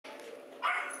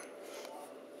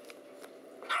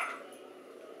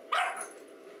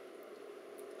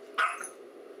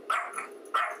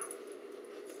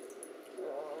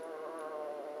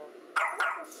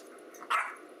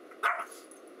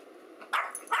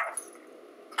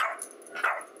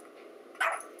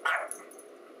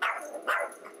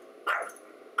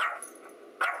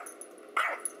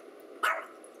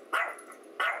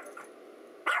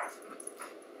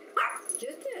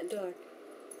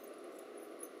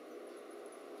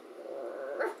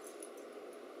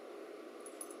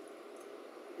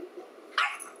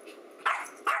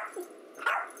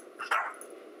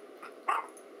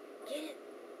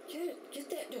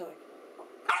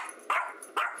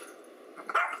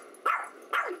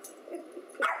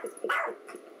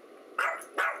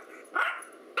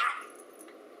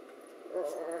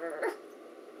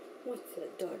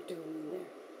dog doing in there?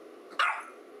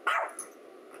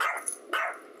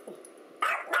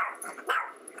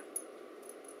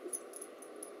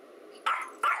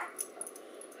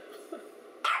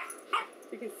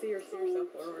 You can see yourself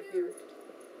over here.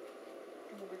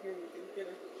 Over here, you can get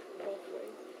her both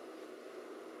ways.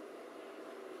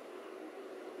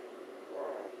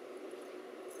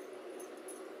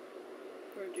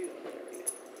 Where'd you go? There we go.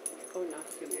 Oh, now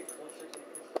it's going to get closer to this.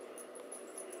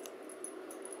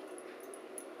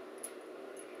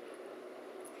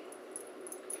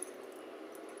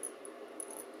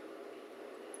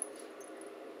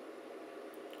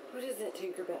 What is that,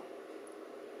 Tinkerbell?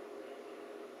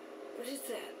 What is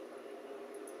that?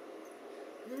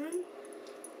 Hmm?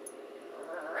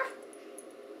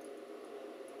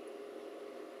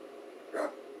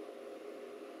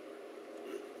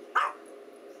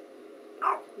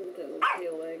 With that little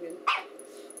tail wagging.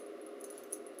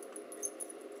 It's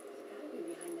gotta be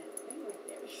behind that thing right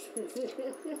there.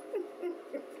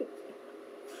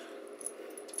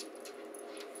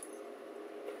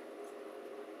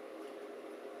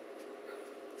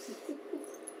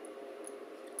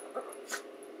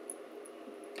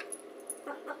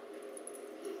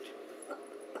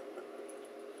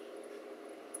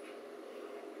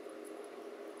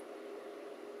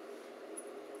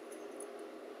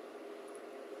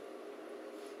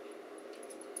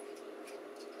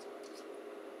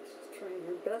 Trying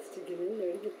her best to get in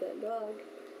there to get that dog.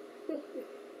 It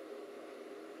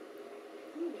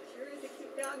sure is a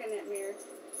cute dog in that mirror.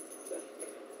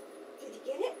 Did you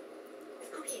get it? Let's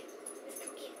go get it. Let's go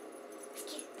get it. Let's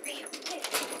get it. Right here. Get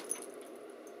it.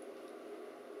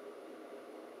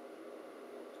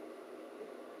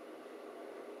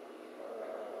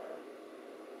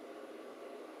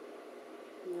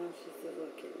 Now she's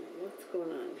looking. What's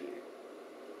going on here?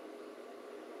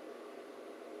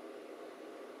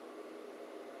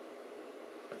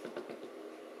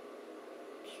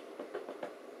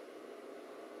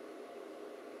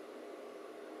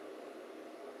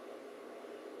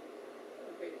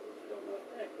 Don't know what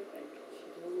the heck to think. She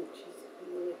doesn't. She's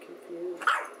really confused.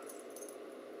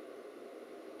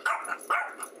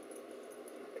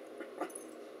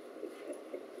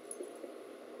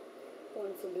 Oh,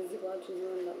 I'm so busy watching her.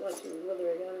 I'm not watching whether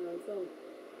I got her on film.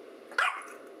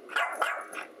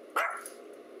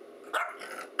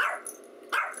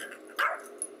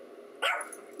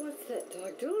 What's that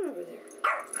dog doing over there?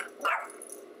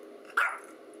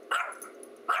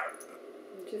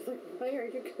 And she's like, why are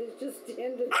you guys just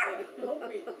standing there? Help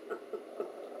me.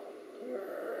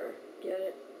 Get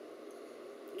it.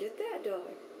 Get that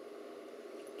dog.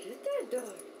 Get that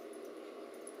dog.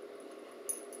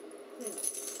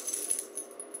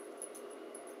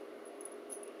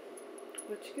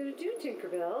 What you gonna do,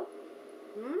 Tinkerbell?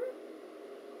 Hmm?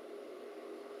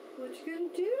 What you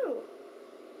gonna do?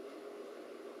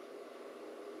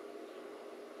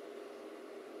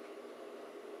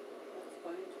 That's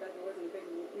fine. She bet there wasn't a big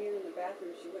mirror in the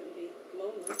bathroom. She wouldn't be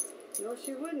lonely. No,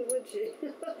 she wouldn't, would she?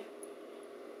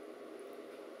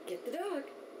 Get the dog.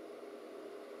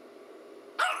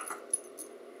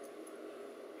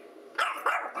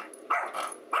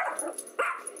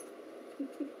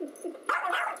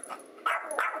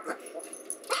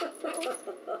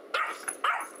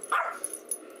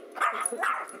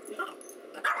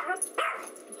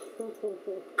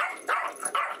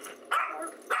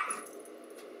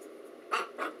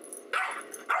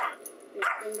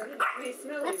 They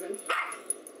smell even.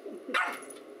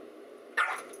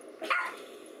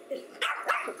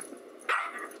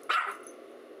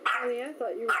 Honey, I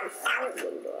thought you were a smart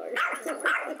little dog.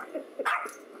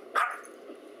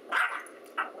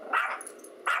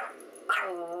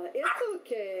 It's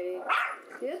okay.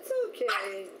 It's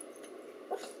okay.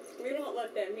 We won't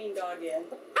let that mean dog in.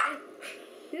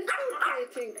 It's okay,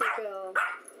 Tinkerbell.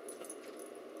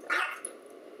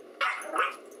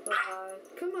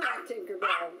 Come on,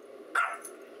 Tinkerbell.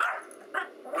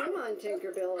 Come on,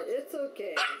 Tinkerbell. It's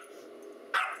okay.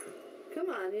 Come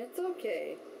on, it's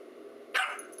okay.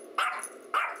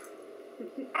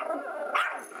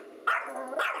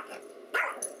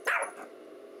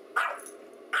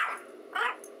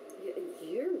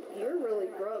 You're really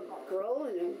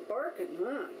growling and barking,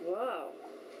 huh? Wow.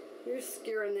 You're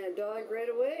scaring that dog right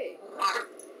away.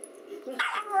 You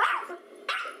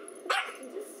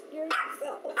just scared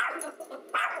yourself.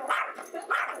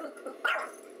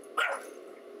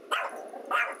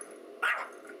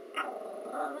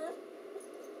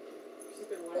 She's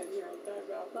been lying here all the time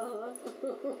about.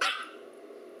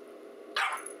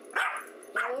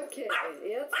 Okay,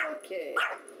 it's okay.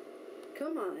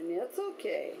 Come on, it's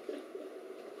okay.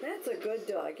 That's a good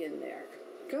dog in there.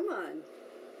 Come on.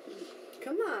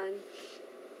 Come on.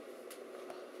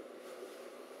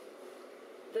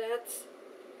 That's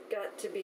got to be